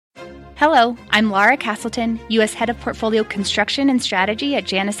Hello, I'm Laura Castleton, U.S. Head of Portfolio Construction and Strategy at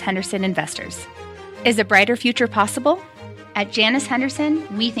Janus Henderson Investors. Is a brighter future possible? At Janus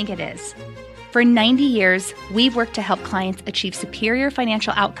Henderson, we think it is. For 90 years, we've worked to help clients achieve superior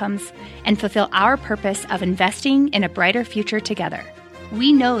financial outcomes and fulfill our purpose of investing in a brighter future together.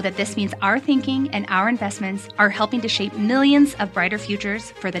 We know that this means our thinking and our investments are helping to shape millions of brighter futures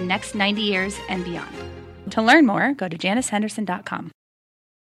for the next 90 years and beyond. To learn more, go to janushenderson.com.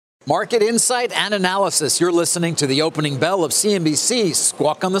 Market insight and analysis. You're listening to the opening bell of CNBC's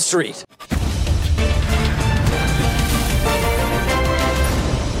Squawk on the Street.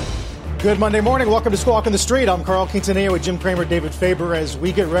 Good Monday morning. Welcome to Squawk on the Street. I'm Carl Quintanilla with Cramer and David Faber as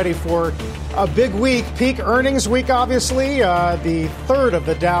we get ready for a big week. Peak earnings week, obviously. The third of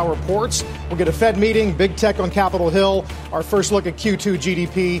the Dow reports. We'll get a Fed meeting, big tech on Capitol Hill. Our first look at Q2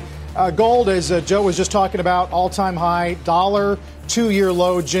 GDP. Gold, as Joe was just talking about, all-time high, dollar, two-year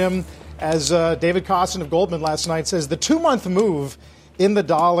low, Jim. As David Kostin of Goldman last night says, the two-month move in the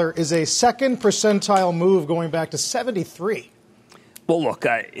dollar is a second percentile move going back to 73. Well, look,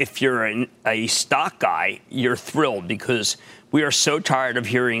 if you're a stock guy, you're thrilled because we are so tired of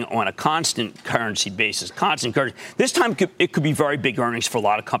hearing on a constant currency basis, This time it could be very big earnings for a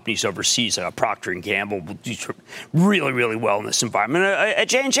lot of companies overseas. Procter & Gamble will do really, really well in this environment.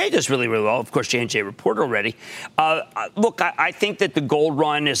 J&J does really, really well. Of course, J&J reported already. Look, I think that the gold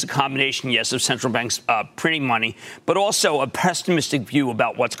run is a combination, yes, of central banks printing money, but also a pessimistic view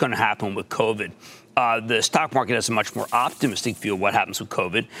about what's going to happen with COVID. The stock market has a much more optimistic view of what happens with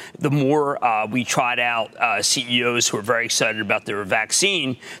COVID. The more we tried out CEOs who are very excited about their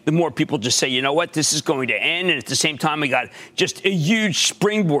vaccine, the more people just say, you know what, this is going to end. And at the same time, we got just a huge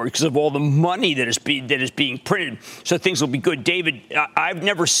springboard because of all the money that is being printed. So things will be good. David, I've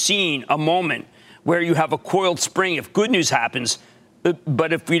never seen a moment where you have a coiled spring if good news happens.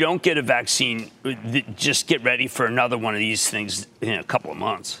 But if we don't get a vaccine, just get ready for another one of these things in a couple of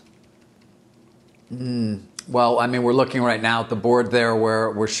months. Well, I mean, we're looking right now at the board there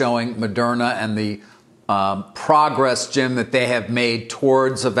where we're showing Moderna and the progress, Jim, that they have made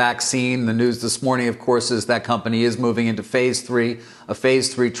towards a vaccine. The news this morning, of course, is that company is moving into phase 3, a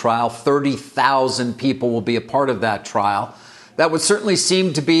phase 3 trial. 30,000 people will be a part of that trial. That would certainly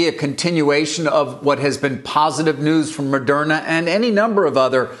seem to be a continuation of what has been positive news from Moderna and any number of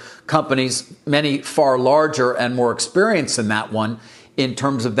other companies, many far larger and more experienced than that one, in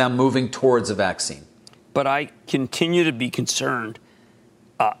terms of them moving towards a vaccine. But I continue to be concerned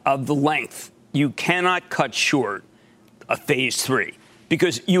of the length. You cannot cut short a phase 3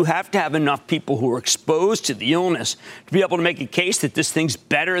 because you have to have enough people who are exposed to the illness to be able to make a case that this thing's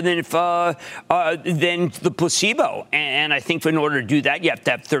better than the placebo. And I think in order to do that, you have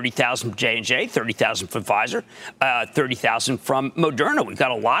to have 30,000 from J&J, 30,000 from Pfizer, 30,000 from Moderna. We've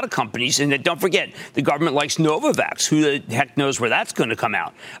got a lot of companies. And don't forget, the government likes Novavax. Who the heck knows where that's going to come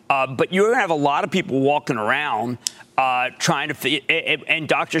out? But you're going to have a lot of people walking around and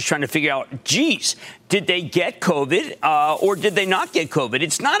doctors trying to figure out, geez, did they get COVID or did they not get COVID?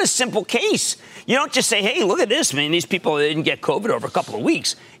 It's not a simple case. You don't just say, hey, look at this. I mean, these people didn't get COVID over a couple of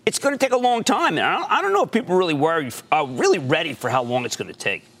weeks. It's going to take a long time. And I don't know if people are really ready for how long it's going to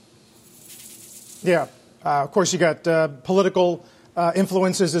take. Yeah. Of course, you got political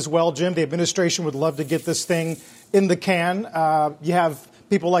influences as well, Jim. The administration would love to get this thing in the can. You have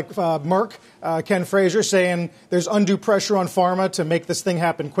people like Merck, Ken Fraser, saying there's undue pressure on pharma to make this thing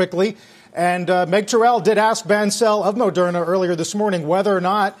happen quickly. And Meg Terrell did ask Bancel of Moderna earlier this morning whether or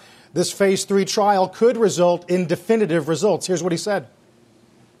not this phase 3 trial could result in definitive results. Here's what he said.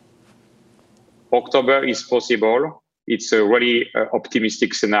 October is possible. It's a really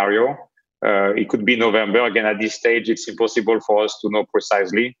optimistic scenario. It could be November. Again, at this stage, it's impossible for us to know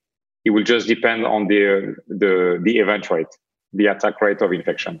precisely. It will just depend on the event rate, the attack rate of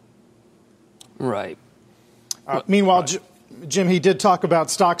infection. Right. Meanwhile, Jim, he did talk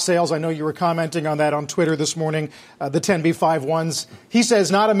about stock sales. I know you were commenting on that on Twitter this morning, the 10b5-1s. He says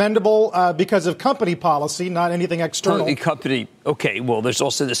not amendable because of company policy, not anything external. Company. OK, well, there's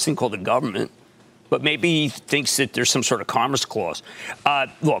also this thing called the government. But maybe he thinks that there's some sort of commerce clause.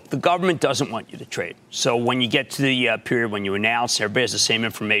 Look, the government doesn't want you to trade. So when you get to the period when you announce everybody has the same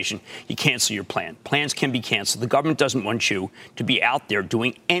information, you cancel your plan. Plans can be canceled. The government doesn't want you to be out there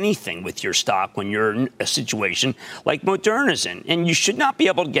doing anything with your stock when you're in a situation like Moderna's in. And you should not be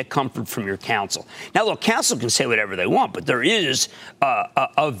able to get comfort from your counsel. Now, look, counsel can say whatever they want, but there is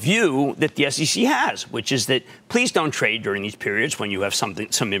a view that the SEC has, which is that please don't trade during these periods when you have some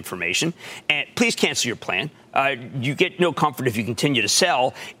information. And please cancel your plan. You get no comfort if you continue to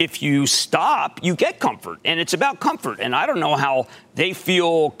sell. If you stop, you get comfort, and it's about comfort. And I don't know how they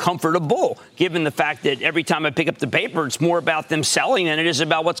feel comfortable, given the fact that every time I pick up the paper, it's more about them selling than it is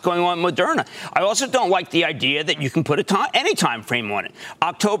about what's going on with Moderna. I also don't like the idea that you can put any time frame on it.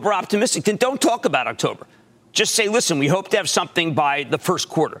 October optimistic, then don't talk about October. Just say, listen, we hope to have something by the first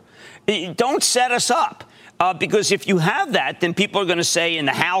quarter. Don't set us up. Because if you have that, then people are going to say in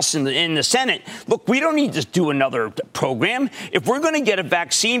the House and in the Senate, look, we don't need to do another program. If we're going to get a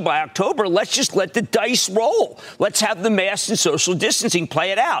vaccine by October, let's just let the dice roll. Let's have the masks and social distancing play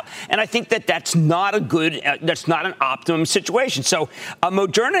it out. And I think that that's not that's not an optimum situation. So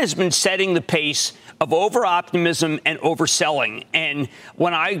Moderna has been setting the pace of over-optimism and overselling. And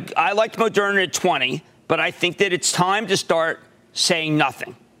when I liked Moderna at 20, but I think that it's time to start saying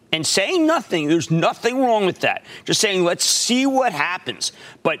nothing. And saying nothing, there's nothing wrong with that. Just saying, let's see what happens.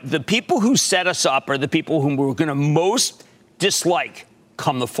 But the people who set us up are the people whom we're going to most dislike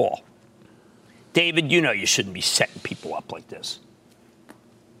come the fall. David, you shouldn't be setting people up like this.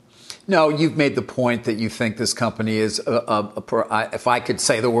 No, you've made the point that you think this company is, if I could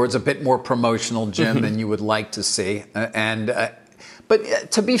say the words, a bit more promotional, Jim, than you would like to see.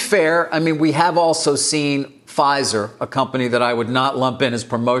 But to be fair, I mean, we have also seen Pfizer, a company that I would not lump in as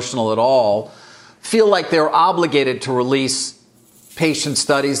promotional at all, feel like they're obligated to release patient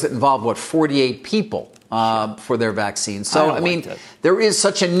studies that involve, 48 people for their vaccine. So, there is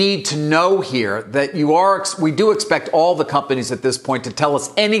such a need to know here that we do expect all the companies at this point to tell us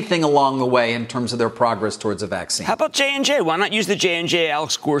anything along the way in terms of their progress towards a vaccine. How about J&J? Why not use the J&J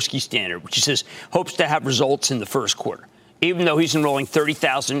Alex Gorski standard, which says hopes to have results in the first quarter, even though he's enrolling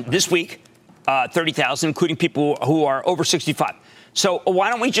 30,000 this week. 30,000, including people who are over 65. So why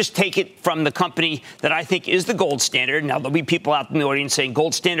don't we just take it from the company that I think is the gold standard? Now, there'll be people out in the audience saying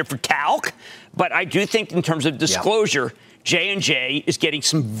gold standard for talc. But I do think in terms of disclosure, J&J is getting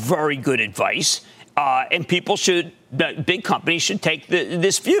some very good advice. And big companies should take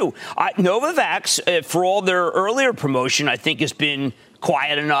this view. Novavax, for all their earlier promotion, I think has been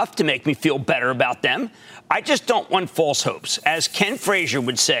quiet enough to make me feel better about them. I just don't want false hopes. As Ken Frazier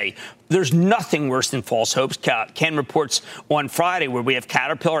would say, there's nothing worse than false hopes. Ken reports on Friday where we have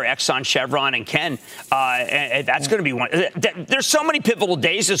Caterpillar, Exxon, Chevron, and Ken. And that's going to be one. There's so many pivotal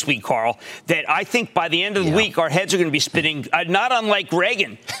days this week, Carl, that I think by the end of the week, our heads are going to be spinning, not unlike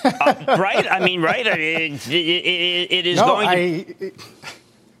Reagan. Right? I mean, right? It is going to...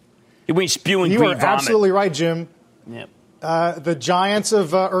 We're spewing green vomit. You are absolutely right, Jim. Yep. The giants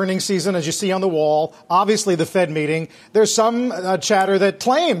of earnings season, as you see on the wall, obviously the Fed meeting. There's some chatter that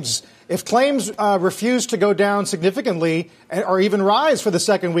if claims refuse to go down significantly or even rise for the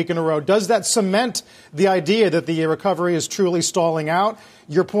second week in a row, does that cement the idea that the recovery is truly stalling out?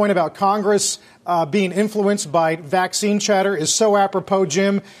 Your point about Congress being influenced by vaccine chatter is so apropos,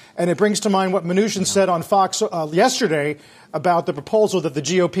 Jim, and it brings to mind what Mnuchin said on Fox yesterday about the proposal that the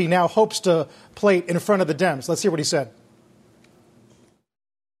GOP now hopes to plate in front of the Dems. Let's hear what he said.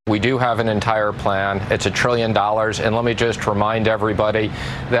 We do have an entire plan. It's $1 trillion. And let me just remind everybody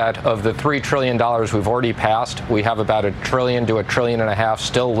that of the $3 trillion we've already passed, we have about $1 trillion to $1.5 trillion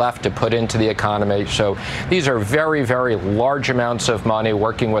still left to put into the economy. So these are very, very large amounts of money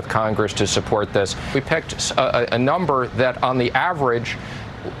working with Congress to support this. We picked a number that on the average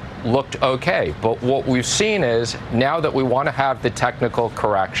looked okay. But what we've seen is now that we want to have the technical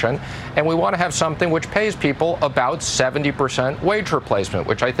correction and we want to have something which pays people about 70% wage replacement,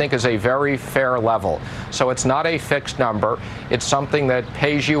 which I think is a very fair level. So it's not a fixed number. It's something that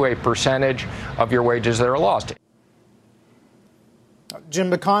pays you a percentage of your wages that are lost.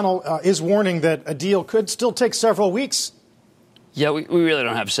 Jim McConnell is warning that a deal could still take several weeks. Yeah, we really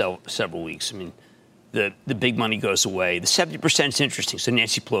don't have several weeks. I mean, the big money goes away. The 70% is interesting. So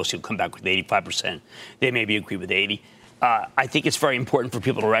Nancy Pelosi will come back with 85%. They maybe agree with 80. I think it's very important for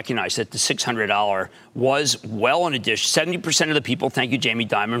people to recognize that the $600 was well in addition. 70% of the people, thank you, Jamie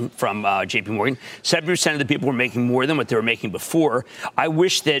Dimon from J.P. Morgan, 70% of the people were making more than what they were making before. I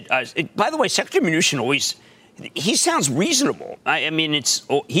wish that, by the way, Secretary Mnuchin he sounds reasonable. I mean,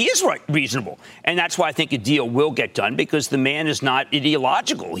 he is reasonable. And that's why I think a deal will get done, because the man is not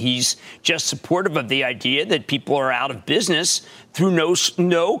ideological. He's just supportive of the idea that people are out of business through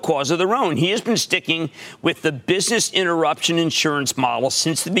no cause of their own. He has been sticking with the business interruption insurance model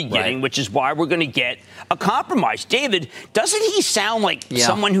since the beginning, right, which is why we're going to get a compromise. David, doesn't he sound like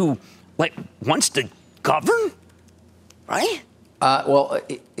someone who wants to govern? Right? Well,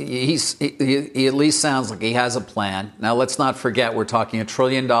 he at least sounds like he has a plan. Now, let's not forget, we're talking $1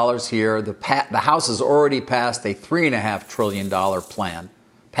 trillion here. The House has already passed a $3.5 trillion plan.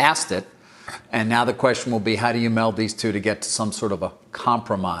 Passed it. And now the question will be, how do you meld these two to get to some sort of a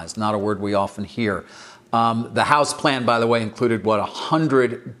compromise? Not a word we often hear. The House plan, by the way, included,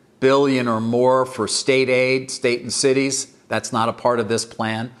 $100 billion or more for state aid, state and cities. That's not a part of this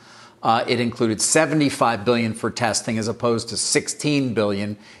plan. It included $75 billion for testing as opposed to $16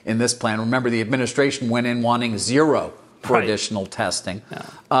 billion in this plan. Remember, the administration went in wanting zero for additional testing.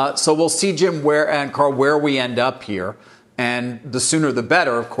 Yeah. So we'll see, Jim, Carl, where we end up here. And the sooner the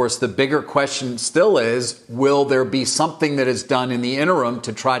better. Of course, the bigger question still is, will there be something that is done in the interim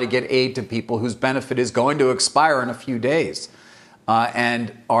to try to get aid to people whose benefit is going to expire in a few days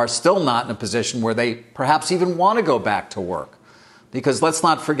and are still not in a position where they perhaps even want to go back to work? Because let's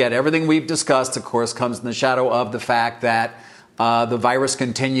not forget, everything we've discussed, of course, comes in the shadow of the fact that the virus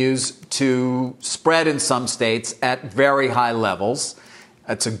continues to spread in some states at very high levels.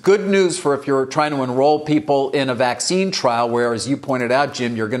 It's a good news for if you're trying to enroll people in a vaccine trial, where, as you pointed out,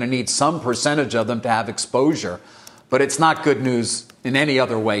 Jim, you're going to need some percentage of them to have exposure. But it's not good news in any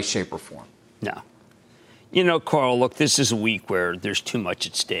other way, shape, or form. No. You know, Carl, look, this is a week where there's too much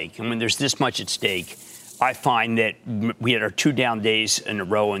at stake. And when there's this much at stake, I find that we had our 2 down days in a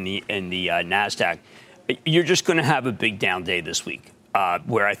row in the NASDAQ. You're just going to have a big down day this week.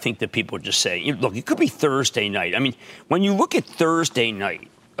 Where I think that people just say, look, it could be Thursday night. I mean, when you look at Thursday night,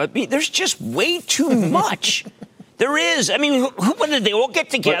 there's just way too much. There is. I mean, what did they all get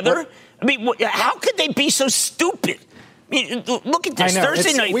together? I mean, how could they be so stupid? I mean, look at this.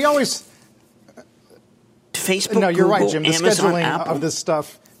 Thursday night. We always. Facebook, no, you're Google, right, Jim. The Amazon, scheduling Apple. of this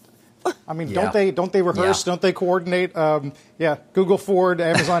stuff. I mean, Yeah. don't they rehearse? Yeah. Don't they coordinate? Google, Ford,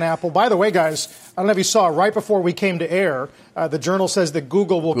 Amazon, Apple. By the way, guys, I don't know if you saw, right before we came to air, the Journal says that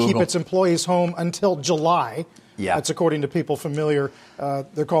Google will keep its employees home until July. Yeah. That's according to people familiar.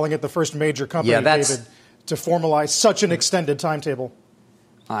 They're calling it the first major company, David, to formalize such an extended timetable.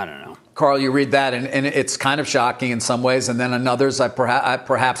 I don't know. Carl, you read that, and it's kind of shocking in some ways, and then in others,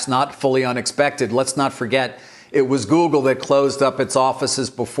 perhaps not fully unexpected. Let's not forget, it was Google that closed up its offices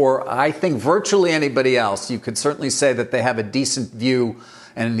before, I think, virtually anybody else. You could certainly say that they have a decent view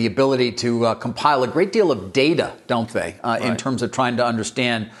and the ability to compile a great deal of data, don't they, in terms of trying to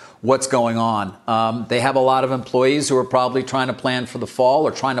understand what's going on. They have a lot of employees who are probably trying to plan for the fall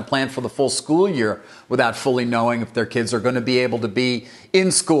or trying to plan for the full school year without fully knowing if their kids are going to be able to be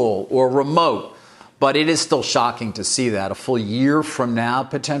in school or remote. But it is still shocking to see that a full year from now,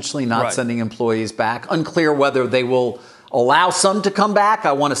 potentially not sending employees back. Unclear whether they will allow some to come back.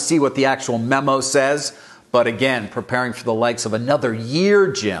 I want to see what the actual memo says. But again, preparing for the likes of another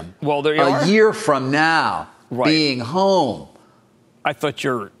year, Jim. Well, there you are. A year from now, being home. I thought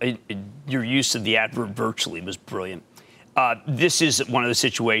your use of the adverb virtually was brilliant. This is one of the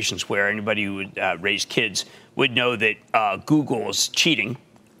situations where anybody who would raise kids would know that Google is cheating.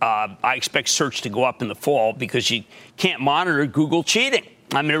 I expect search to go up in the fall because you can't monitor Google cheating.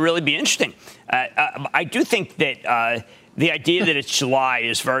 I mean, it'll really be interesting. I do think that the idea that it's July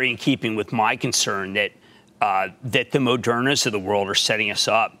is very in keeping with my concern that the Modernas of the world are setting us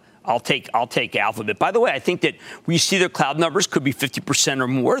up. I'll take Alphabet. By the way, I think that we see their cloud numbers could be 50% or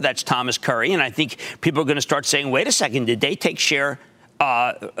more. That's Thomas Curry. And I think people are going to start saying, wait a second, did they take share?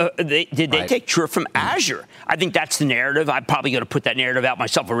 They take share from Azure? I think that's the narrative. I'm probably going to put that narrative out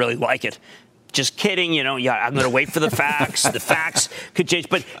myself. I really like it. Just kidding. I'm going to wait for the facts. The facts could change.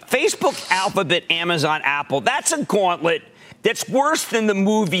 But Facebook, Alphabet, Amazon, Apple, that's a gauntlet. That's worse than the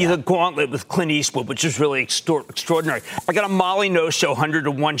movie The Gauntlet with Clint Eastwood, which is really extraordinary. I got a Molly No-Show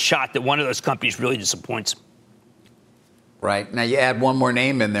 100-to-1 shot that one of those companies really disappoints. Right. Now, you add one more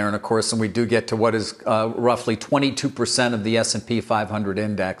name in there, and, of course, and we do get to what is roughly 22% of the S&P 500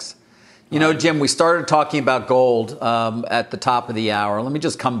 index. You know, Jim, we started talking about gold at the top of the hour. Let me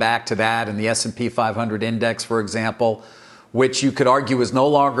just come back to that and the S&P 500 index, for example, which you could argue is no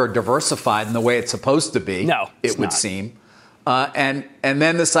longer diversified in the way it's supposed to be. No, it would seem. And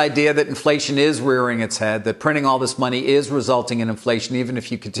then this idea that inflation is rearing its head, that printing all this money is resulting in inflation, even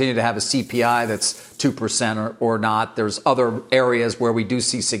if you continue to have a CPI that's 2% or not. There's other areas where we do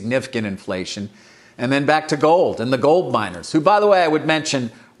see significant inflation. And then back to gold and the gold miners, who, by the way, I would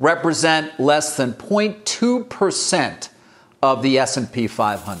mention represent less than 0.2% of the S&P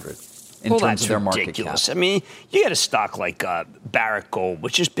 500. In terms of their market cap. I mean, you get a stock like Barrick Gold,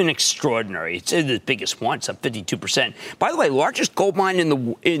 which has been extraordinary. It's the biggest one. It's up 52%. By the way, largest gold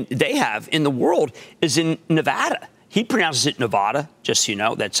mine they have in the world is in Nevada. He pronounces it Nevada, just so you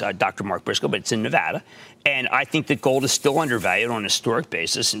know. That's Dr. Mark Briscoe, but it's in Nevada. And I think that gold is still undervalued on a historic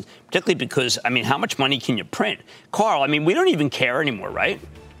basis, and particularly because, I mean, how much money can you print? Carl, I mean, we don't even care anymore, right?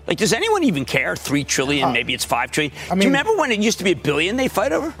 Like, does anyone even care? $3 trillion, maybe it's $5 trillion. Do you remember when it used to be $1 billion they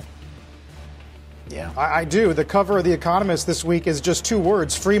fight over? Yeah, I do. The cover of The Economist this week is just 2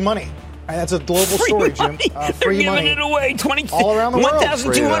 words: free money. And that's a global story, Jim. Free money. They're giving it away. All around the world.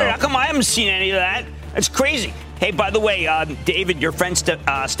 1,200. How come I haven't seen any of that? That's crazy. Hey, by the way, David, your friend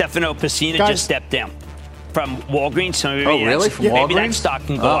Stefano Pessina just stepped down from Walgreens. So really? From Walgreens? Maybe that stock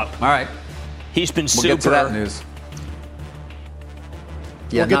can go up. All right. He's been super. We'll get to that news.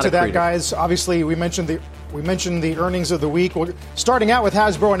 Yeah, we'll get to that, guys. Obviously, we mentioned the earnings of the week. We're starting out with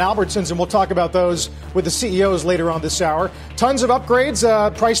Hasbro and Albertsons, and we'll talk about those with the CEOs later on this hour. Tons of upgrades,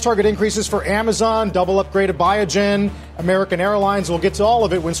 price target increases for Amazon, double upgrade of Biogen, American Airlines. We'll get to all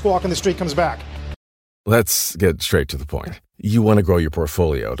of it when Squawk on the Street comes back. Let's get straight to the point. You want to grow your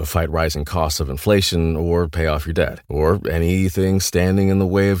portfolio to fight rising costs of inflation or pay off your debt, or anything standing in the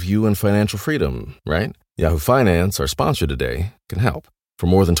way of you and financial freedom, right? Yahoo Finance, our sponsor today, can help. For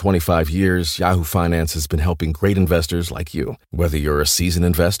more than 25 years, Yahoo Finance has been helping great investors like you. Whether you're a seasoned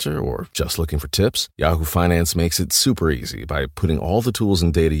investor or just looking for tips, Yahoo Finance makes it super easy by putting all the tools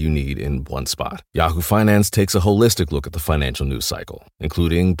and data you need in one spot. Yahoo Finance takes a holistic look at the financial news cycle,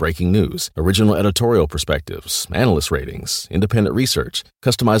 including breaking news, original editorial perspectives, analyst ratings, independent research,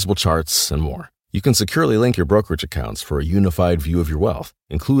 customizable charts, and more. You can securely link your brokerage accounts for a unified view of your wealth,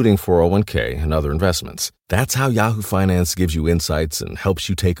 including 401k and other investments. That's how Yahoo Finance gives you insights and helps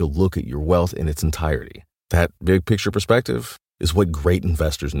you take a look at your wealth in its entirety. That big picture perspective is what great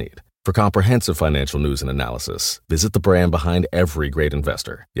investors need. For comprehensive financial news and analysis, visit the brand behind every great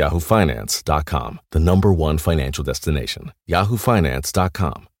investor, yahoofinance.com, the #1 financial destination,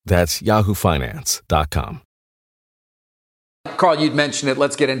 yahoofinance.com. That's yahoofinance.com. Carl, you'd mentioned it.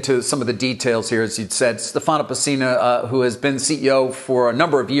 Let's get into some of the details here. As you'd said, Stefano Pessina, who has been CEO for a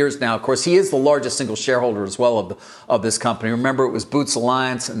number of years now. Of course, he is the largest single shareholder as well of this company. Remember, it was Boots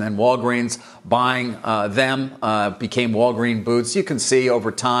Alliance and then Walgreens buying them, became Walgreens Boots. You can see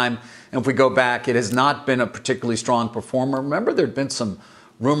over time, and if we go back, it has not been a particularly strong performer. Remember, there had been some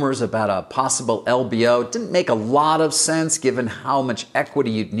rumors about a possible LBO. It didn't make a lot of sense given how much equity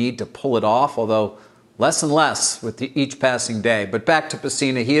you'd need to pull it off, although less and less with each passing day. But back to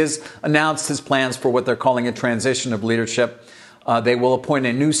Pessina, he has announced his plans for what they're calling a transition of leadership. They will appoint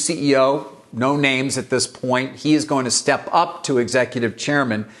a new CEO, no names at this point. He is going to step up to executive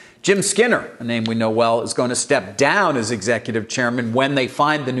chairman. Jim Skinner, a name we know well, is going to step down as executive chairman when they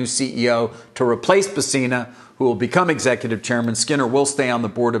find the new CEO to replace Pessina, who will become executive chairman. Skinner will stay on the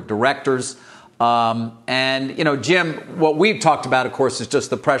board of directors. And, Jim, what we've talked about, of course, is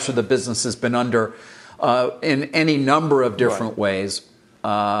just the pressure the business has been under in any number of different ways,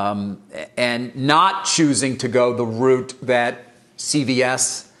 and not choosing to go the route that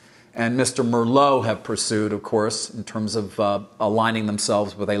CVS and Mr. Merlot have pursued, of course, in terms of aligning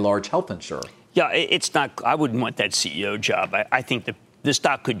themselves with a large health insurer. Yeah, it's not. I wouldn't want that CEO job. I think that this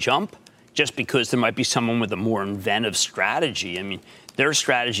stock could jump just because there might be someone with a more inventive strategy. I mean, their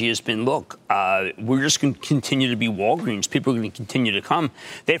strategy has been, look, we're just going to continue to be Walgreens. People are going to continue to come.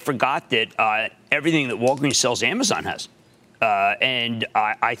 They forgot that everything that Walgreens sells, Amazon has. And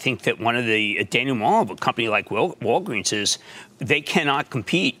I think that one of the denouement of a company like Walgreens is they cannot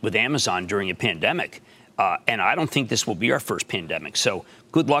compete with Amazon during a pandemic. And I don't think this will be our first pandemic. So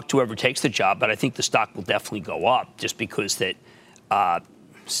good luck to whoever takes the job. But I think the stock will definitely go up just because that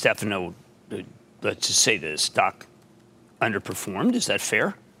Stefano, let's just say the stock underperformed. Is that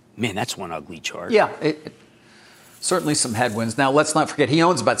fair? Man, that's one ugly chart. Yeah, certainly some headwinds. Now, let's not forget, he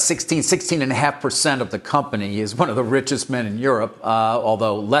owns about 16.5% of the company. He is one of the richest men in Europe,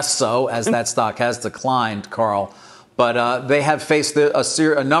 although less so as that stock has declined, Carl. But they have faced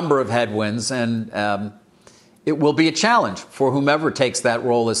a number of headwinds, and it will be a challenge for whomever takes that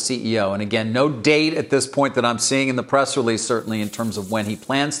role as CEO. And again, no date at this point that I'm seeing in the press release, certainly in terms of when he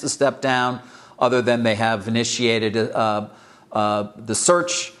plans to step down, other than they have initiated the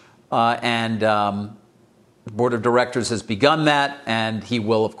search and the board of directors has begun that, and he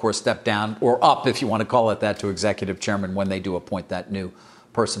will, of course, step down, or up, if you want to call it that, to executive chairman when they do appoint that new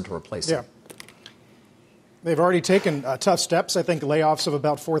person to replace him. Yeah. They've already taken tough steps, I think layoffs of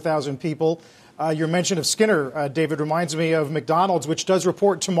about 4,000 people. Your mention of Skinner, David, reminds me of McDonald's, which does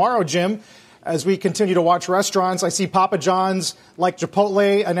report tomorrow, Jim. As we continue to watch restaurants, I see Papa John's, like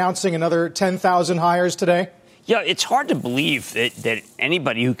Chipotle, announcing another 10,000 hires today. Yeah, it's hard to believe that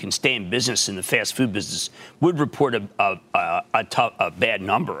anybody who can stay in business in the fast food business would report a bad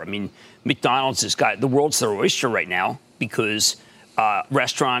number. I mean, McDonald's has got the world's their oyster right now because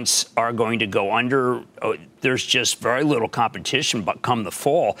restaurants are going to go under. There's just very little competition, but come the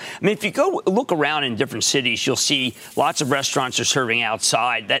fall. I mean, if you go look around in different cities, you'll see lots of restaurants are serving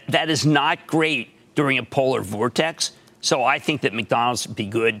outside. That is not great during a polar vortex. So I think that McDonald's would be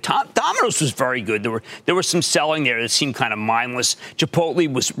good. Domino's was very good. There was some selling there that seemed kind of mindless.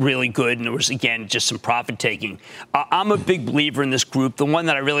 Chipotle was really good, and there was, again, just some profit taking. I'm a big believer in this group. The one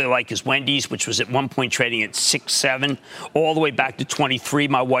that I really like is Wendy's, which was at one point trading at 6.7, all the way back to 23.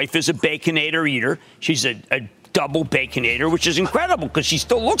 My wife is a Baconator eater. She's a double Baconator, which is incredible because she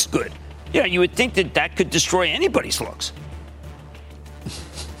still looks good. You know, you would think that could destroy anybody's looks.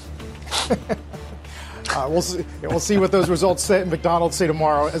 We'll see what those results say. McDonald's say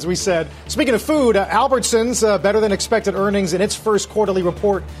tomorrow. As we said, speaking of food, Albertsons better than expected earnings in its first quarterly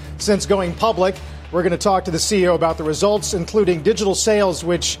report since going public. We're going to talk to the CEO about the results, including digital sales,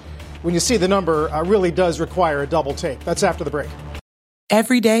 which, when you see the number, really does require a double take. That's after the break.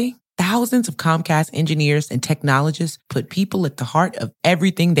 Every day, thousands of Comcast engineers and technologists put people at the heart of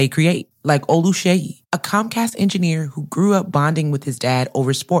everything they create. Like Oluseyi, a Comcast engineer who grew up bonding with his dad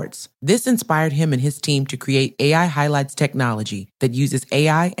over sports. This inspired him and his team to create AI Highlights technology that uses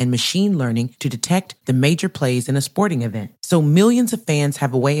AI and machine learning to detect the major plays in a sporting event. So millions of fans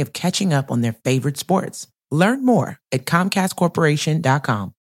have a way of catching up on their favorite sports. Learn more at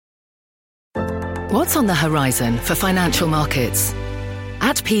ComcastCorporation.com. What's on the horizon for financial markets?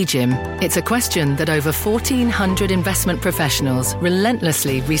 At PGIM, it's a question that over 1,400 investment professionals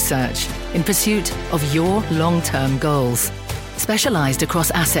relentlessly research in pursuit of your long-term goals. Specialized across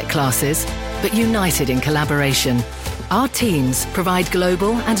asset classes, but united in collaboration, our teams provide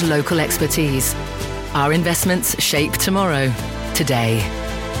global and local expertise. Our investments shape tomorrow, today.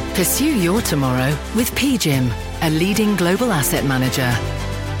 Pursue your tomorrow with PGIM, a leading global asset manager.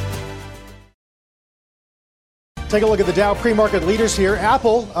 Take a look at the Dow pre-market leaders here.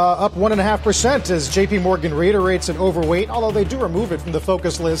 Apple up 1.5% as JP Morgan reiterates an overweight, although they do remove it from the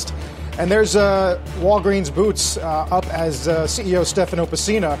focus list. And there's Walgreens Boots up as CEO Stefano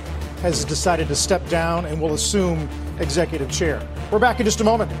Pessina has decided to step down and will assume executive chair. We're back in just a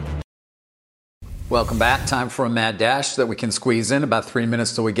moment. Welcome back. Time for a mad dash that we can squeeze in about 3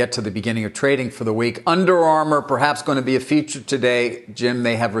 minutes till we get to the beginning of trading for the week. Under Armour, perhaps going to be a feature today. Jim,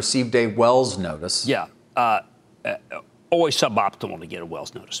 they have received a Wells notice. Yeah. Always suboptimal to get a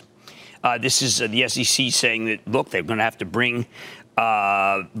Wells notice. This is the SEC saying that, look, they're going to have to bring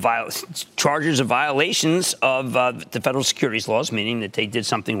charges of violations of the federal securities laws, meaning that they did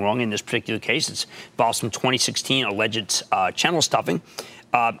something wrong in this particular case. It involves some 2016 alleged channel stuffing.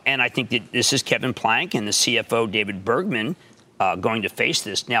 And I think that this is Kevin Plank and the CFO, David Bergman, going to face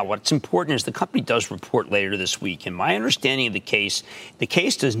this. Now, what's important is the company does report later this week. And my understanding of the case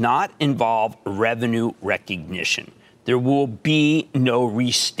does not involve revenue recognition. There will be no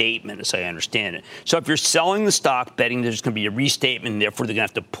restatement, as I understand it. So if you're selling the stock, betting there's going to be a restatement, and therefore they're going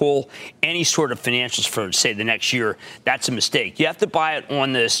to have to pull any sort of financials for, say, the next year, that's a mistake. You have to buy it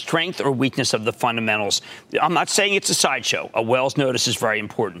on the strength or weakness of the fundamentals. I'm not saying it's a sideshow. A Wells notice is very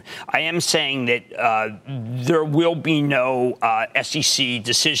important. I am saying that there will be no SEC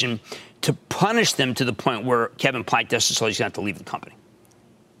decision to punish them to the point where Kevin Plank necessarily is going to have to leave the company.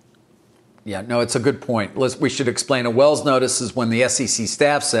 Yeah, no, it's a good point. We should explain. A Wells notice is when the SEC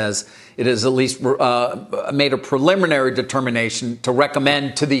staff says it has at least made a preliminary determination to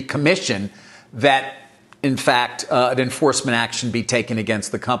recommend to the commission that, in fact, an enforcement action be taken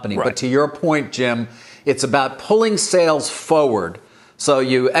against the company. Right. But to your point, Jim, it's about pulling sales forward. So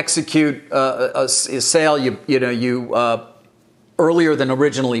you execute a sale, earlier than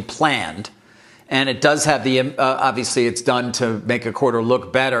originally planned. And it does have obviously it's done to make a quarter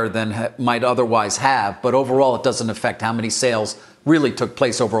look better than might otherwise have. But overall, it doesn't affect how many sales really took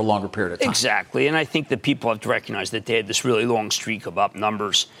place over a longer period of time. Exactly. And I think that people have to recognize that they had this really long streak of up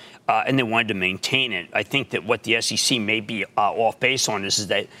numbers and they wanted to maintain it. I think that what the SEC may be off base on is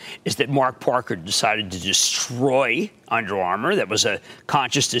that Mark Parker decided to destroy Under Armour. That was a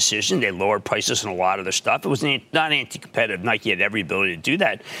conscious decision. They lowered prices on a lot of their stuff. It was not anti-competitive. Nike had every ability to do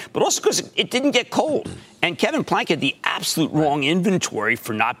that, but also because it didn't get cold. And Kevin Plank had the absolute wrong inventory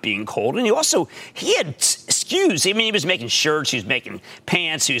for not being cold. And he had SKUs. I mean, he was making shirts, he was making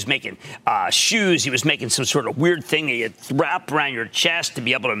pants, he was making shoes, he was making some sort of weird thing that you wrap around your chest to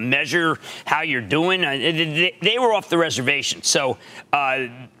be able to measure how you're doing. They were off the reservation. So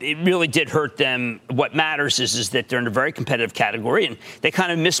it really did hurt them. What matters is that they're in a very competitive category, and they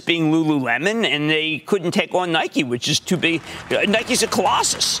kind of missed being Lululemon, and they couldn't take on Nike, which is too big. Nike's a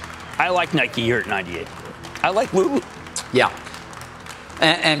colossus. I like Nike here at 98. I like Lulu. Yeah.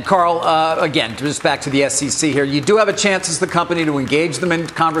 And Carl, again, just back to the SEC here, you do have a chance as the company to engage them in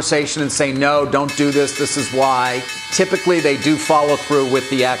conversation and say, no, don't do this. This is why. Typically, they do follow through with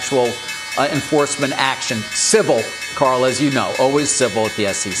the actual enforcement action. Civil. Carl, as you know, always civil at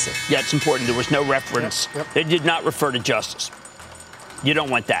the SEC. Yeah, it's important. There was no reference. Yep. They did not refer to justice. You don't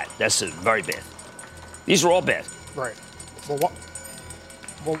want that. That's very bad. These are all bad. Right. Well,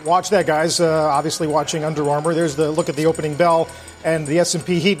 watch that, guys. Obviously watching Under Armour. There's the look at the opening bell and the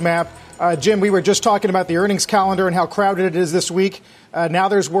S&P heat map. Jim, we were just talking about the earnings calendar and how crowded it is this week. Now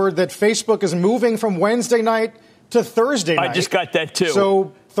there's word that Facebook is moving from Wednesday night to Thursday night. I just got that, too.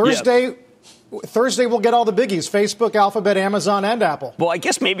 So Thursday we'll get all the biggies, Facebook, Alphabet, Amazon, and Apple. Well, I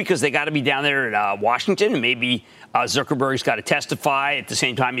guess maybe because they got to be down there at Washington, and maybe Zuckerberg's got to testify at the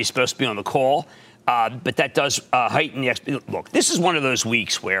same time he's supposed to be on the call. But that does heighten the look. This is one of those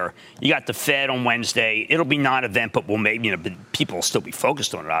weeks where you got the Fed on Wednesday. It'll be non-event, but but people will still be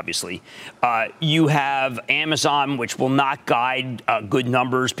focused on it. Obviously, you have Amazon, which will not guide good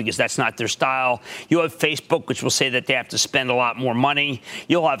numbers because that's not their style. You have Facebook, which will say that they have to spend a lot more money.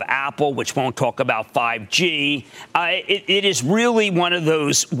 You'll have Apple, which won't talk about 5G. It is really one of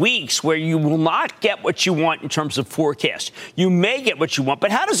those weeks where you will not get what you want in terms of forecast. You may get what you want,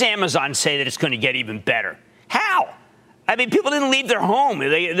 but how does Amazon say that it's going to get even better? How? I mean, people didn't leave their home.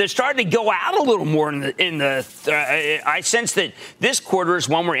 They're starting to go out a little more I sense that this quarter is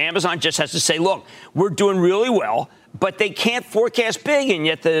one where Amazon just has to say, look, we're doing really well, but they can't forecast big, and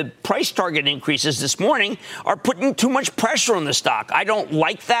yet the price target increases this morning are putting too much pressure on the stock. I don't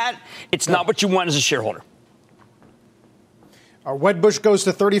like that. It's not what you want as a shareholder. Wedbush goes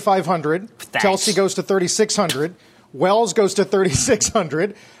to 3,500. Telsey goes to 3,600. Wells goes to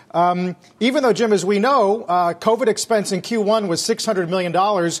 3,600. Even though, Jim, as we know, COVID expense in Q1 was $600 million,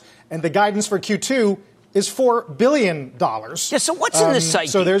 and the guidance for Q2 is $4 billion. Yeah, so what's in this psyche?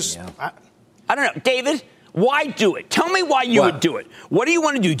 So there's... I don't know. David, why do it? Tell me why you would do it. What do you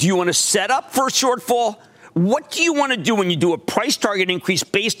want to do? Do you want to set up for a shortfall? What do you want to do when you do a price target increase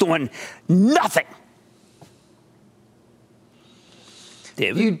based on nothing?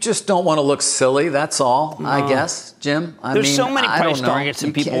 David? You just don't want to look silly, that's all, I guess, Jim. There's so many price targets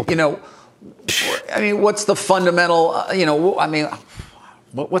and people... what's the fundamental,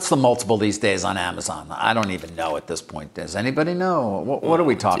 what's the multiple these days on Amazon? I don't even know at this point. Does anybody know? What are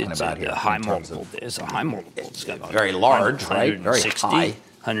we talking about here? It's a high multiple. It's very large, right? Very high.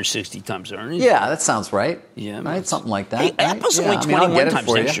 160 times earnings. Yeah, that sounds right. Yeah, right? Something like that. Hey, Apple's only 21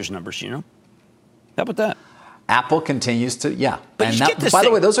 times next year's numbers, How about that? Apple continues to, But by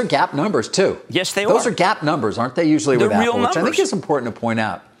the way, those are GAAP numbers, too. Yes, they are. Those are GAAP numbers, aren't they, usually with Apple? Which I think is important to point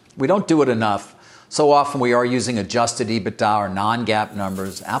out. We don't do it enough. So often we are using adjusted EBITDA or non-GAAP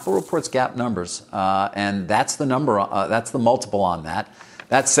numbers. Apple reports GAAP numbers, and that's the number, that's the multiple on that.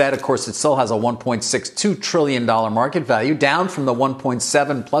 That said, of course, it still has a $1.62 trillion market value, down from the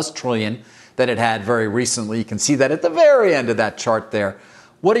 $1.7 plus trillion that it had very recently. You can see that at the very end of that chart there.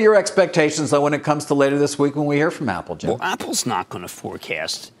 What are your expectations, though, when it comes to later this week when we hear from Apple, Jim? Well, Apple's not going to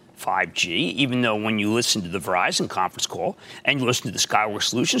forecast 5G, even though when you listen to the Verizon conference call and you listen to the Skyworks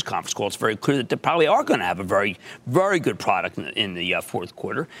Solutions conference call, it's very clear that they probably are going to have a very, very good product in the fourth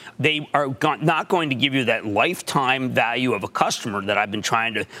quarter. They are not going to give you that lifetime value of a customer that I've been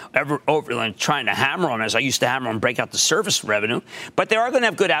trying to hammer on, as I used to hammer on break out the service revenue. But they are going to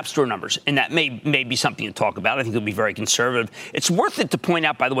have good App Store numbers, and that may be something to talk about. I think they'll be very conservative. It's worth it to point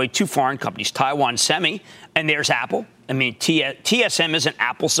out, by the way, two foreign companies, Taiwan Semi, and there's Apple. I mean, TSM is an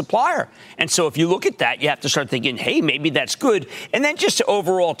Apple supplier. And so if you look at that, you have to start thinking, hey, maybe that's good. And then just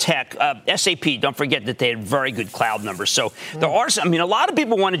overall tech, SAP, don't forget that they had very good cloud numbers. So there are some, a lot of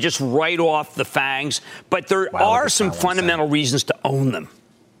people want to just write off the FANGs, but there are some fundamental reasons to own them.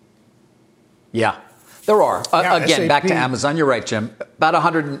 Yeah. There are. Again, SAP. Back to Amazon. You're right, Jim. About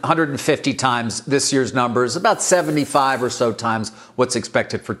 150 times this year's numbers, about 75 or so times what's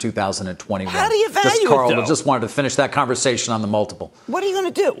expected for 2021. How do you value Carl, it, though? Just wanted to finish that conversation on the multiple. What are you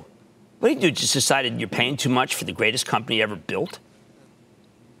going to do? What do you do? Just decided you're paying too much for the greatest company ever built?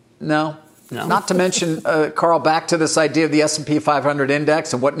 No. Not to mention, Carl, back to this idea of the S&P 500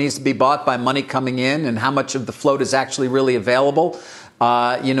 index and what needs to be bought by money coming in and how much of the float is actually really available.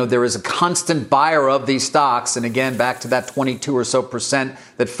 There is a constant buyer of these stocks. And again, back to that 22 or so percent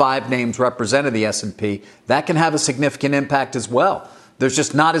that 5 names represented the S&P, that can have a significant impact as well. There's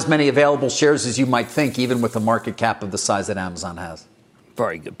just not as many available shares as you might think, even with the market cap of the size that Amazon has.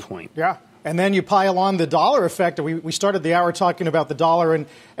 Very good point. Yeah. And then you pile on the dollar effect. We started the hour talking about the dollar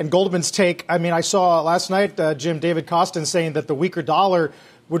and Goldman's take. I saw last night, Jim, David Kostin saying that the weaker dollar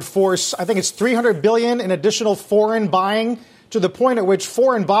would force, I think it's $300 billion in additional foreign buying, to the point at which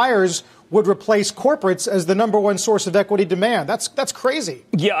foreign buyers would replace corporates as the number one source of equity demand. That's crazy.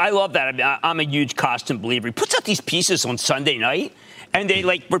 Yeah, I love that. I'm a huge Kostin believer. He puts out these pieces on Sunday night, And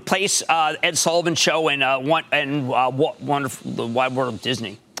they replace Ed Sullivan's show and Wonderful the Wide World of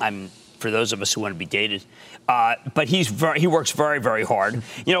Disney. For those of us who want to be dated. But he works very, very hard.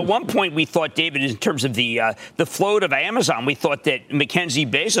 At one point we thought, David, in terms of the float of Amazon, we thought that Mackenzie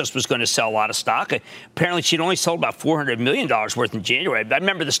Bezos was going to sell a lot of stock. Apparently, she'd only sold about $400 million worth in January. I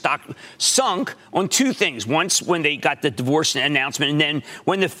remember the stock sunk on two things. Once when they got the divorce announcement, and then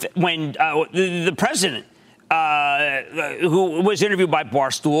when the president, who was interviewed by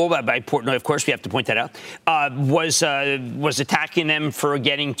Barstool, by Portnoy, of course, we have to point that out, was attacking them for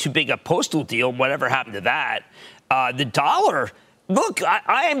getting too big a postal deal. Whatever happened to that? The dollar. Look,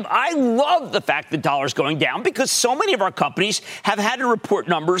 I love the fact the dollar's going down because so many of our companies have had to report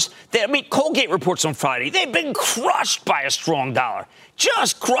numbers Colgate reports on Friday. They've been crushed by a strong dollar.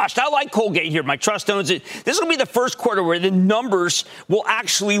 Just crushed. I like Colgate here. My trust owns it. This will be the first quarter where the numbers will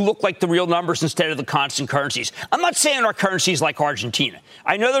actually look like the real numbers instead of the constant currencies. I'm not saying our currency is like Argentina.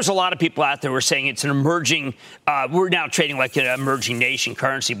 I know there's a lot of people out there who are saying it's an emerging, we're now trading like an emerging nation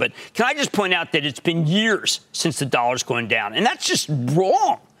currency. But can I just point out that it's been years since the dollar's going down? And that's just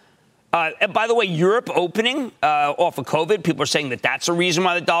wrong. And by the way, Europe opening off of COVID, people are saying that that's a reason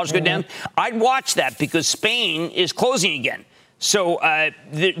why the dollar's going down. I'd watch that because Spain is closing again. So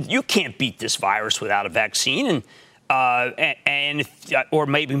you can't beat this virus without a vaccine, or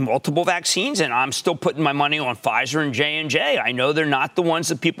maybe multiple vaccines. And I'm still putting my money on Pfizer and J&J. I know they're not the ones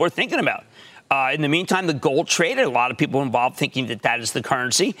that people are thinking about. In the meantime, the gold traded. A lot of people involved thinking that is the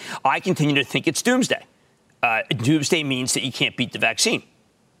currency. I continue to think it's doomsday. Doomsday means that you can't beat the vaccine.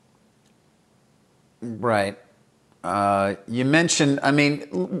 Right. You mentioned,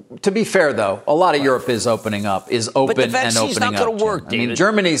 to be fair, though, a lot of Europe is opening up, but the vaccine's and opening not up. Going to work, David.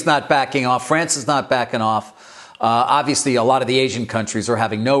 Germany's not backing off. France is not backing off. Obviously, a lot of the Asian countries are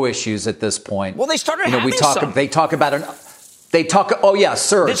having no issues at this point. Well, they started having some. They talk about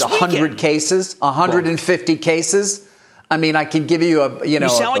surge, 100 cases, 150 cases. I can give you you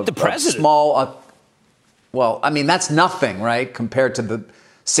sound like the president. That's nothing, right, compared to the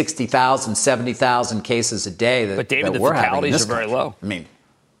 60,000, 70,000 cases a day but David, the fatalities are very low.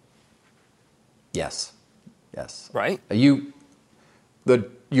 Yes. Right?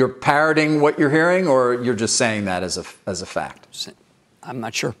 You're parroting what you're hearing, or you're just saying that as a fact? I'm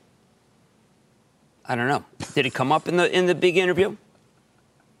not sure. I don't know. Did it come up in the big interview?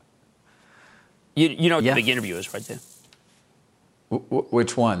 You know what the big interview is, right there.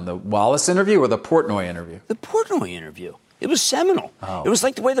 Which one? The Wallace interview or the Portnoy interview? The Portnoy interview. It was seminal. Oh. It was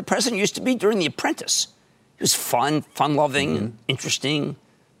like the way the president used to be during The Apprentice. It was fun-loving, interesting,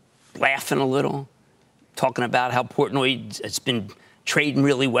 laughing a little, talking about how Portnoy has been trading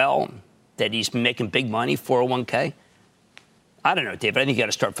really well, that he's been making big money, 401k. I don't know, David. I think you got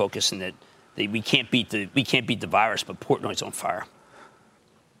to start focusing that we can't beat the virus, but Portnoy's on fire.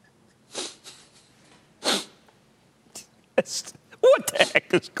 What the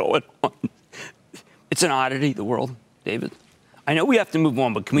heck is going on? It's an oddity, the world. David, I know we have to move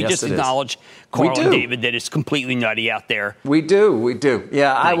on, but can we just acknowledge, Carl and David, that it's completely nutty out there? We do.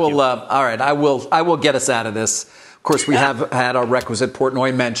 Yeah, I will. All right, I will get us out of this. Of course, we have had our requisite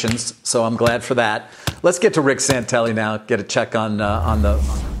Portnoy mentions, so I'm glad for that. Let's get to Rick Santelli now. Get a check on the.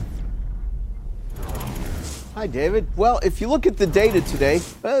 Hi, David. Well, if you look at the data today,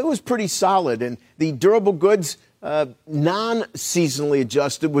 it was pretty solid, and the durable goods. Non-seasonally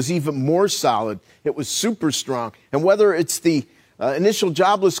adjusted was even more solid. It was super strong. And whether it's the initial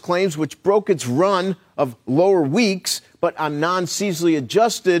jobless claims, which broke its run of lower weeks, but on non-seasonally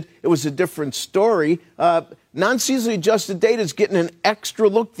adjusted, it was a different story. Non-seasonally adjusted data is getting an extra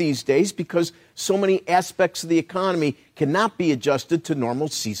look these days because so many aspects of the economy cannot be adjusted to normal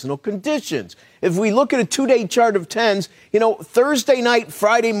seasonal conditions. If we look at a two-day chart of 10s, Thursday night,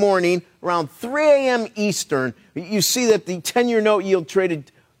 Friday morning, around 3 a.m. Eastern, you see that the 10-year note yield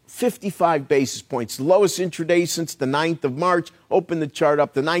traded 55 basis points, lowest intraday since the 9th of March. Open the chart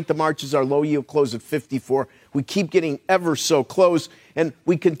up. The 9th of March is our low yield close at 54. We keep getting ever so close, and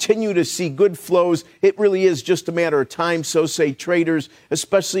we continue to see good flows. It really is just a matter of time, so say traders,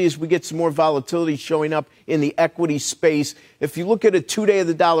 especially as we get some more volatility showing up in the equity space. If you look at a two-day of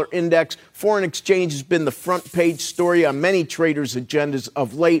the dollar index, foreign exchange has been the front page story on many traders' agendas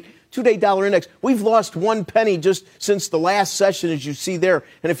of late. Two-day dollar index, we've lost 1 penny just since the last session, as you see there.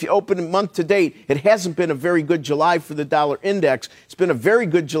 And if you open it month to date, it hasn't been a very good July for the dollar index. It's been a very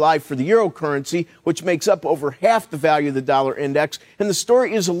good July for the euro currency, which makes up over half the value of the dollar index. And the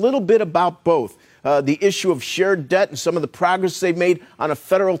story is a little bit about both. The issue of shared debt and some of the progress they've made on a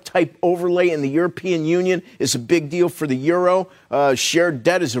federal-type overlay in the European Union is a big deal for the euro. Shared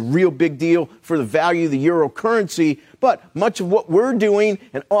debt is a real big deal for the value of the euro currency. But much of what we're doing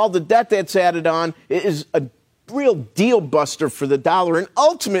and all the debt that's added on is a real deal buster for the dollar. And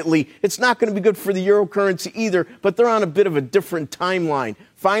ultimately, it's not going to be good for the euro currency either, but they're on a bit of a different timeline.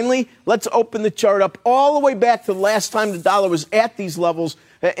 Finally, let's open the chart up all the way back to the last time the dollar was at these levels,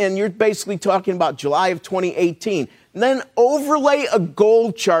 and you're basically talking about July of 2018. And then overlay a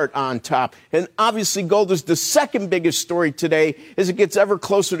gold chart on top. And obviously, gold is the second biggest story today as it gets ever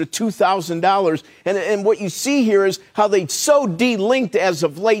closer to $2,000. And what you see here is how they so de-linked as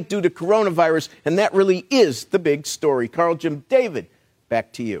of late due to coronavirus. And that really is the big story. Carl, Jim, David,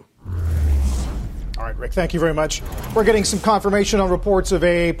 back to you. All right, Rick, thank you very much. We're getting some confirmation on reports of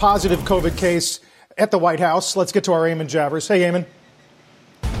a positive COVID case at the White House. Let's get to our Eamon Javers. Hey, Eamon.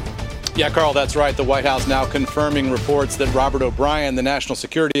 Yeah, Carl, that's right. The White House now confirming reports that Robert O'Brien, the national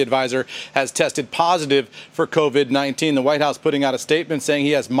security advisor, has tested positive for COVID-19. The White House putting out a statement saying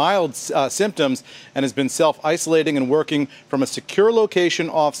he has mild symptoms and has been self-isolating and working from a secure location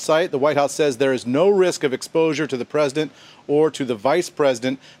off-site. The White House says there is no risk of exposure to the president or to the vice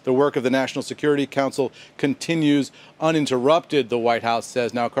president. The work of the National Security Council continues uninterrupted, the White House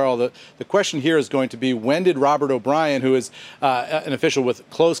says. Now, Carl, the question here is going to be, when did Robert O'Brien, who is an official with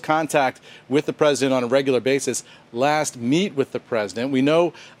close contact with the president on a regular basis, last meet with the president? We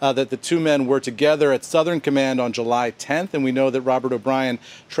know that the two men were together at Southern Command on July 10th, and we know that Robert O'Brien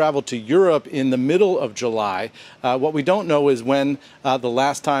traveled to Europe in the middle of July. What we don't know is when the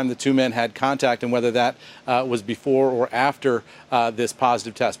last time the two men had contact and whether that was before or after this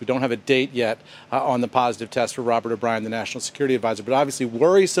positive test. We don't have a date yet on the positive test for Robert O'Brien, the national security advisor, but obviously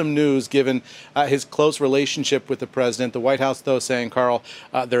worrisome news given his close relationship with the president. The White House, though, saying, Carl,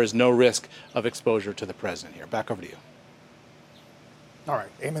 there is no risk of exposure to the president here. Back over to you. All right,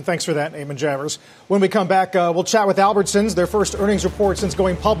 Eamon, thanks for that, Eamon Javers. When we come back, we'll chat with Albertsons, their first earnings report since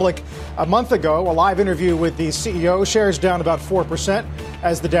going public a month ago. A live interview with the CEO. Shares down about 4%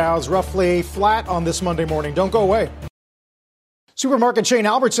 as the Dow's roughly flat on this Monday morning. Don't go away. Supermarket chain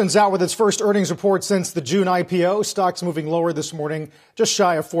Albertsons out with its first earnings report since the June IPO. Stocks moving lower this morning, just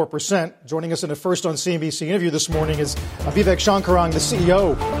shy of 4%. Joining us in a first on CNBC interview this morning is Vivek Shankarang, the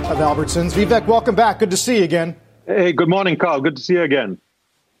CEO of Albertsons. Vivek, welcome back. Good to see you again. Hey, good morning, Carl. Good to see you again.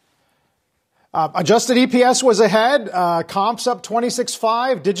 Adjusted EPS was ahead. Comps up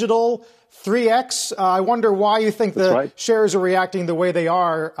 26.5, digital 3x. I wonder why you think the shares are reacting the way they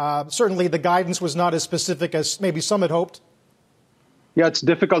are. Certainly the guidance was not as specific as maybe some had hoped. Yeah, it's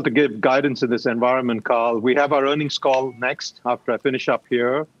difficult to give guidance in this environment, Carl. We have our earnings call next after I finish up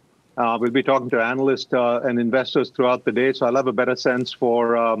here. We'll be talking to analysts and investors throughout the day, so I'll have a better sense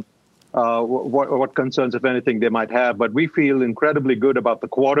for what concerns, if anything, they might have. But we feel incredibly good about the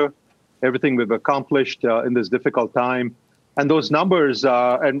quarter, everything we've accomplished in this difficult time. And those numbers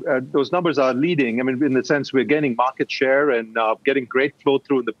are leading. I mean, in the sense we're gaining market share and getting great flow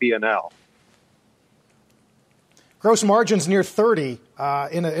through in the P&L. Gross margins near 30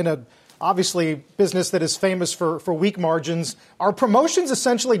 in a obviously business that is famous for weak margins. Are promotions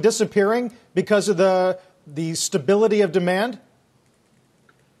essentially disappearing because of the stability of demand?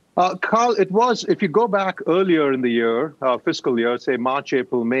 Carl, it was, if you go back earlier in the year, fiscal year, say March,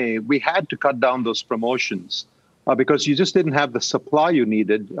 April, May, we had to cut down those promotions because you just didn't have the supply you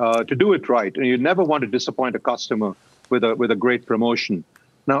needed to do it right. And you never want to disappoint a customer with a great promotion.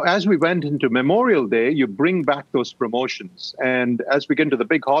 Now, as we went into Memorial Day, you bring back those promotions. And as we get into the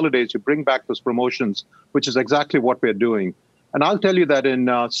big holidays, you bring back those promotions, which is exactly what we're doing. And I'll tell you that in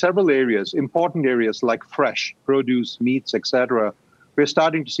several areas, important areas like fresh, produce, meats, etc., we're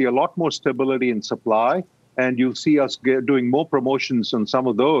starting to see a lot more stability in supply. And you'll see us doing more promotions on some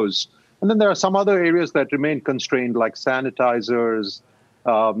of those. And then there are some other areas that remain constrained, like sanitizers,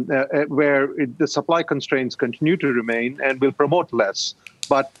 where the supply constraints continue to remain, and we'll promote less.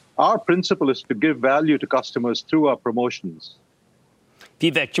 But our principle is to give value to customers through our promotions.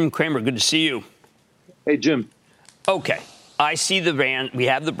 Vivek, Jim Cramer, good to see you. Hey, Jim. Okay. I see the brand. We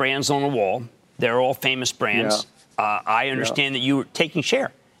have the brands on the wall. They're all famous brands. Yeah. I understand that you're taking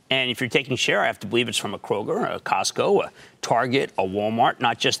share. And if you're taking share, I have to believe it's from a Kroger, a Costco, a Target, a Walmart,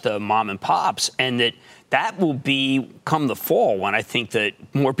 not just the mom and pops. And that will be come the fall when I think that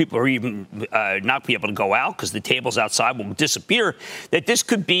more people are even not be able to go out because the tables outside will disappear, that this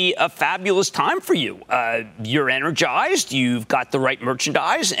could be a fabulous time for you. You're energized. You've got the right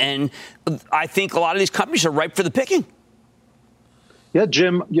merchandise. And I think a lot of these companies are ripe for the picking. Yeah,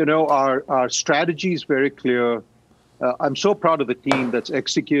 Jim, you know, our strategy is very clear. I'm so proud of the team that's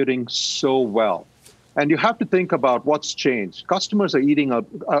executing so well. And you have to think about what's changed. Customers are eating a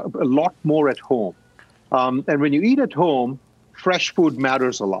lot more at home. And when you eat at home, fresh food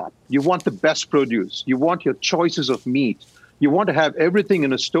matters a lot. You want the best produce. You want your choices of meat. You want to have everything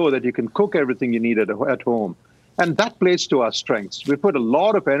in a store that you can cook everything you need at home. And that plays to our strengths. We put a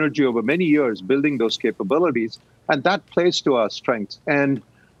lot of energy over many years building those capabilities, and that plays to our strengths. And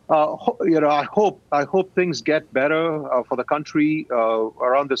I hope things get better for the country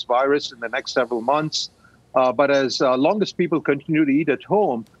around this virus in the next several months. But as long as people continue to eat at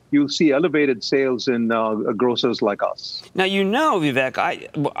home, you'll see elevated sales in grocers like us. Now, Vivek,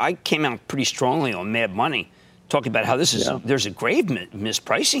 I came out pretty strongly on Mad Money, talking about how there's a grave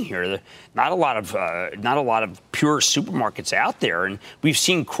mispricing here. Not a lot of pure supermarkets out there, and we've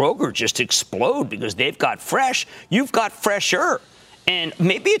seen Kroger just explode because they've got fresh. You've got fresher. And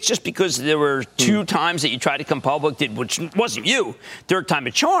maybe it's just because there were two times that you tried to come public, which wasn't you, third time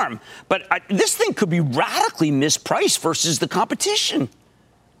a charm. But this thing could be radically mispriced versus the competition.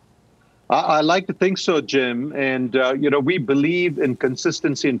 I like to think so, Jim. And, we believe in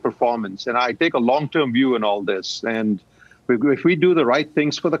consistency in performance. And I take a long-term view in all this. And if we do the right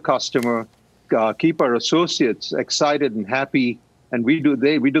things for the customer, keep our associates excited and happy, and we do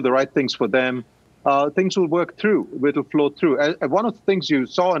the right things for them, things will work through. It'll flow through. One of the things you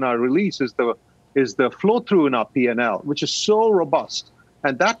saw in our release is the flow through in our P&L, which is so robust.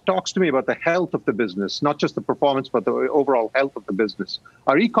 And that talks to me about the health of the business, not just the performance, but the overall health of the business.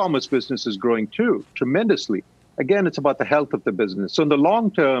 Our e-commerce business is growing too, tremendously. Again, it's about the health of the business. So in the long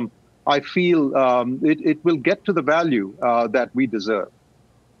term, I feel it will get to the value that we deserve.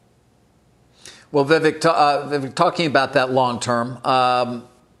 Well, Vivek, talking about that long term,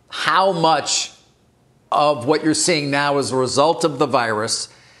 how much of what you're seeing now as a result of the virus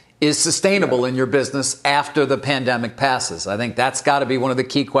is sustainable in your business after the pandemic passes? I think that's got to be one of the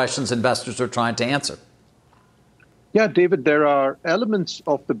key questions investors are trying to answer. Yeah, David, there are elements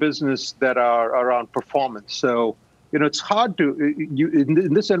of the business that are around performance. So, it's hard to,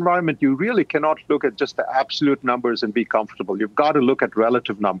 in this environment, you really cannot look at just the absolute numbers and be comfortable. You've got to look at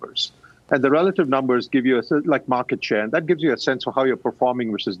relative numbers. And the relative numbers give you like market share, and that gives you a sense of how you're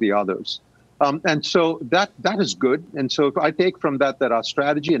performing versus the others. And so that is good. And so I take from that our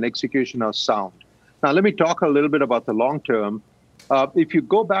strategy and execution are sound. Now, let me talk a little bit about the long term. If you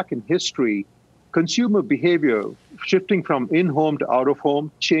go back in history, consumer behavior shifting from in-home to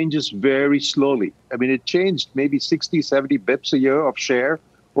out-of-home changes very slowly. I mean, it changed maybe 60, 70 bips a year of share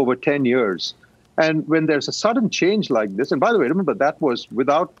over 10 years. And when there's a sudden change like this, and by the way, remember that was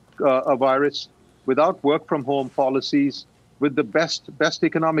without a virus, without work from home policies, with the best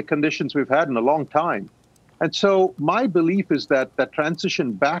economic conditions we've had in a long time. And so my belief is that that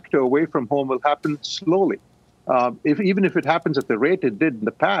transition back to away from home will happen slowly. Even if it happens at the rate it did in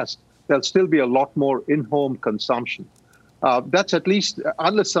the past, there'll still be a lot more in-home consumption. That's at least,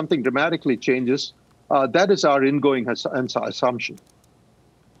 unless something dramatically changes, that is our ingoing assumption.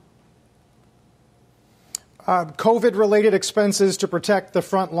 COVID-related expenses to protect the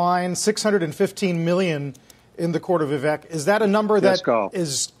front line, $615 million in the quarter, Vivek. Is that a number that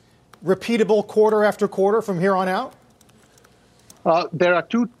is repeatable quarter after quarter from here on out? There are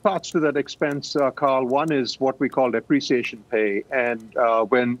two parts to that expense, Carl. One is what we call depreciation pay. And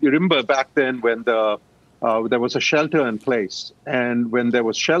when you remember back then when there was a shelter in place, and when there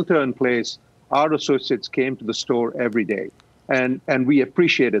was shelter in place, our associates came to the store every day. And we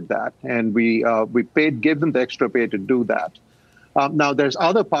appreciated that. And we gave them the extra pay to do that. Now, there's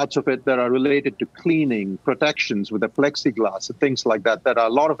other parts of it that are related to cleaning, protections with the plexiglass, and things like that, a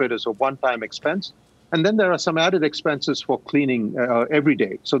lot of it is a one-time expense. And then there are some added expenses for cleaning every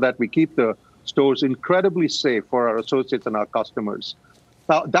day so that we keep the stores incredibly safe for our associates and our customers.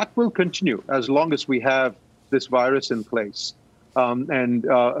 Now, that will continue as long as we have this virus in place and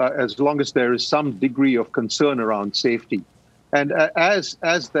as long as there is some degree of concern around safety. And as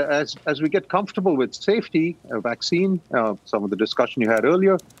we get comfortable with safety, a vaccine, some of the discussion you had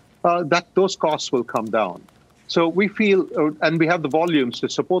earlier, those costs will come down. So we feel, and we have the volumes to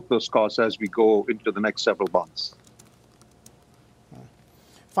support those costs as we go into the next several months.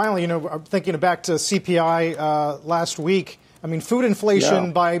 Finally, I'm thinking back to CPI last week. I mean, food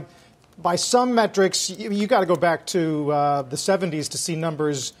inflation by some metrics, you got to go back to the 70s to see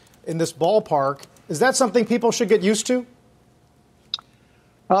numbers in this ballpark. Is that something people should get used to?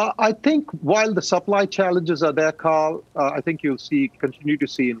 I think while the supply challenges are there, Carl, I think you'll continue to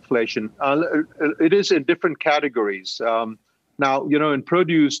see inflation. It is in different categories. Now, in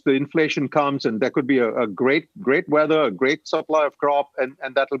produce, the inflation comes and there could be a great weather, a great supply of crop, and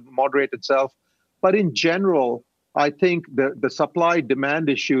that'll moderate itself. But in general, I think the supply-demand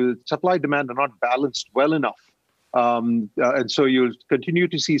are not balanced well enough. And so you'll continue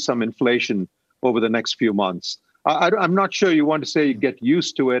to see some inflation over the next few months. I'm not sure you want to say you get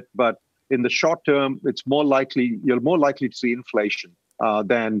used to it, but in the short term, you're more likely to see inflation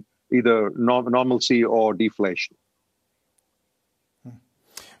than either normalcy or deflation.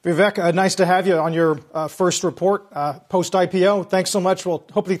 Vivek, nice to have you on your first report post-IPO. Thanks so much. We'll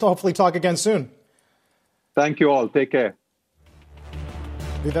hopefully talk again soon. Thank you all. Take care.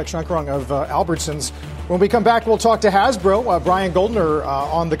 Vivek Shankarang of Albertsons. When we come back, we'll talk to Hasbro, Brian Goldner,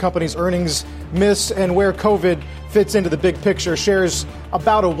 on the company's earnings miss and where COVID fits into the big picture. Shares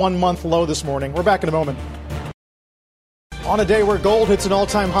about a 1-month low this morning. We're back in a moment. On a day where gold hits an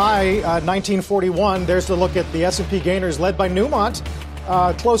all-time high, 1941, there's the look at the S&P gainers led by Newmont.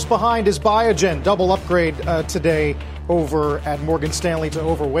 Close behind is Biogen, double upgrade today over at Morgan Stanley to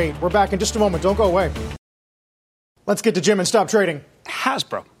overweight. We're back in just a moment. Don't go away. Let's get to Jim and stop trading.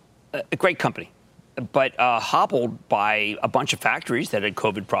 Hasbro, a great company, but hobbled by a bunch of factories that had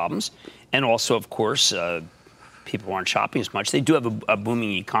COVID problems. And also, of course, people aren't shopping as much. They do have a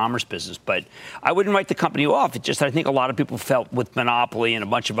booming e-commerce business, but I wouldn't write the company off. It just, I think a lot of people felt with Monopoly and a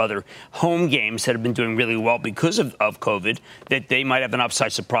bunch of other home games that have been doing really well because of COVID that they might have an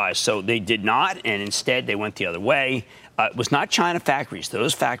upside surprise. So they did not, and instead they went the other way. It was not China factories.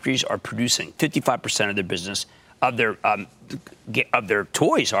 Those factories are producing 55% of their business, of their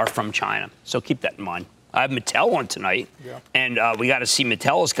toys are from China. So keep that in mind. I have Mattel on tonight, and we got to see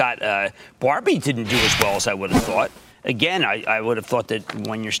Mattel's got Barbie didn't do as well as I would have thought. Again, I would have thought that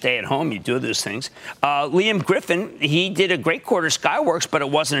when you're stay at home, you do those things. Liam Griffin, he did a great quarter, Skyworks, but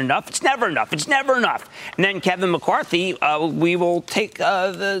it wasn't enough. It's never enough. It's never enough. And then Kevin McCarthy, we will take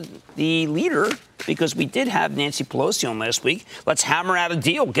the leader because we did have Nancy Pelosi on last week. Let's hammer out a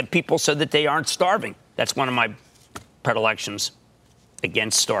deal, get people so that they aren't starving. That's one of my predilections,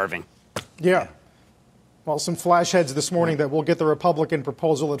 against starving. Yeah. Well, some flash heads this morning that we'll get the Republican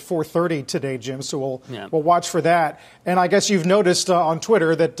proposal at 4:30 today, Jim. So we'll watch for that. And I guess you've noticed on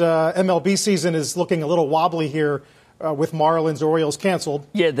Twitter that MLB season is looking a little wobbly here with Marlins, Orioles canceled.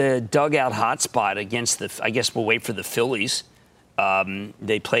 Yeah, the dugout hotspot against I guess we'll wait for the Phillies.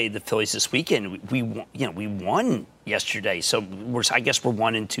 They played the Phillies this weekend. We won yesterday. So I guess we're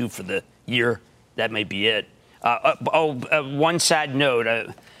 1-2 for the year. That may be it. One sad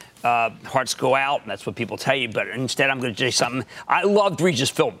note. Hearts go out, and that's what people tell you. But instead, I'm going to say something. I loved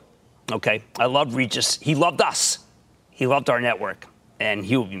Regis Philbin. Okay, I loved Regis. He loved us. He loved our network, and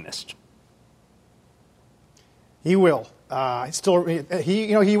he will be missed. He will.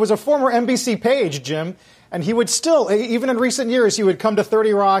 He was a former NBC page, Jim, and he would still, even in recent years, he would come to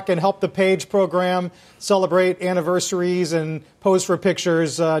 30 Rock and help the Page program celebrate anniversaries and pose for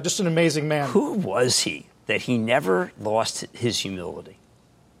pictures. Just an amazing man. Who was he that he never lost his humility?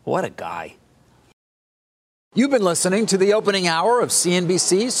 What a guy. You've been listening to the opening hour of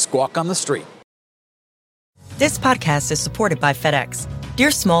CNBC's Squawk on the Street. This podcast is supported by FedEx. Dear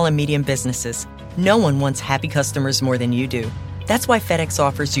small and medium businesses, no one wants happy customers more than you do. That's why FedEx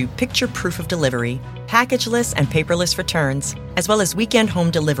offers you picture proof of delivery, packageless and paperless returns, as well as weekend home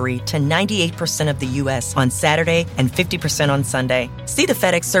delivery to 98% of the U.S. on Saturday and 50% on Sunday. See the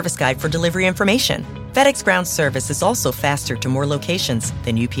FedEx service guide for delivery information. FedEx Ground service is also faster to more locations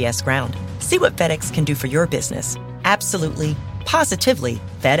than UPS Ground. See what FedEx can do for your business. Absolutely, positively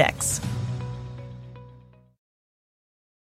FedEx.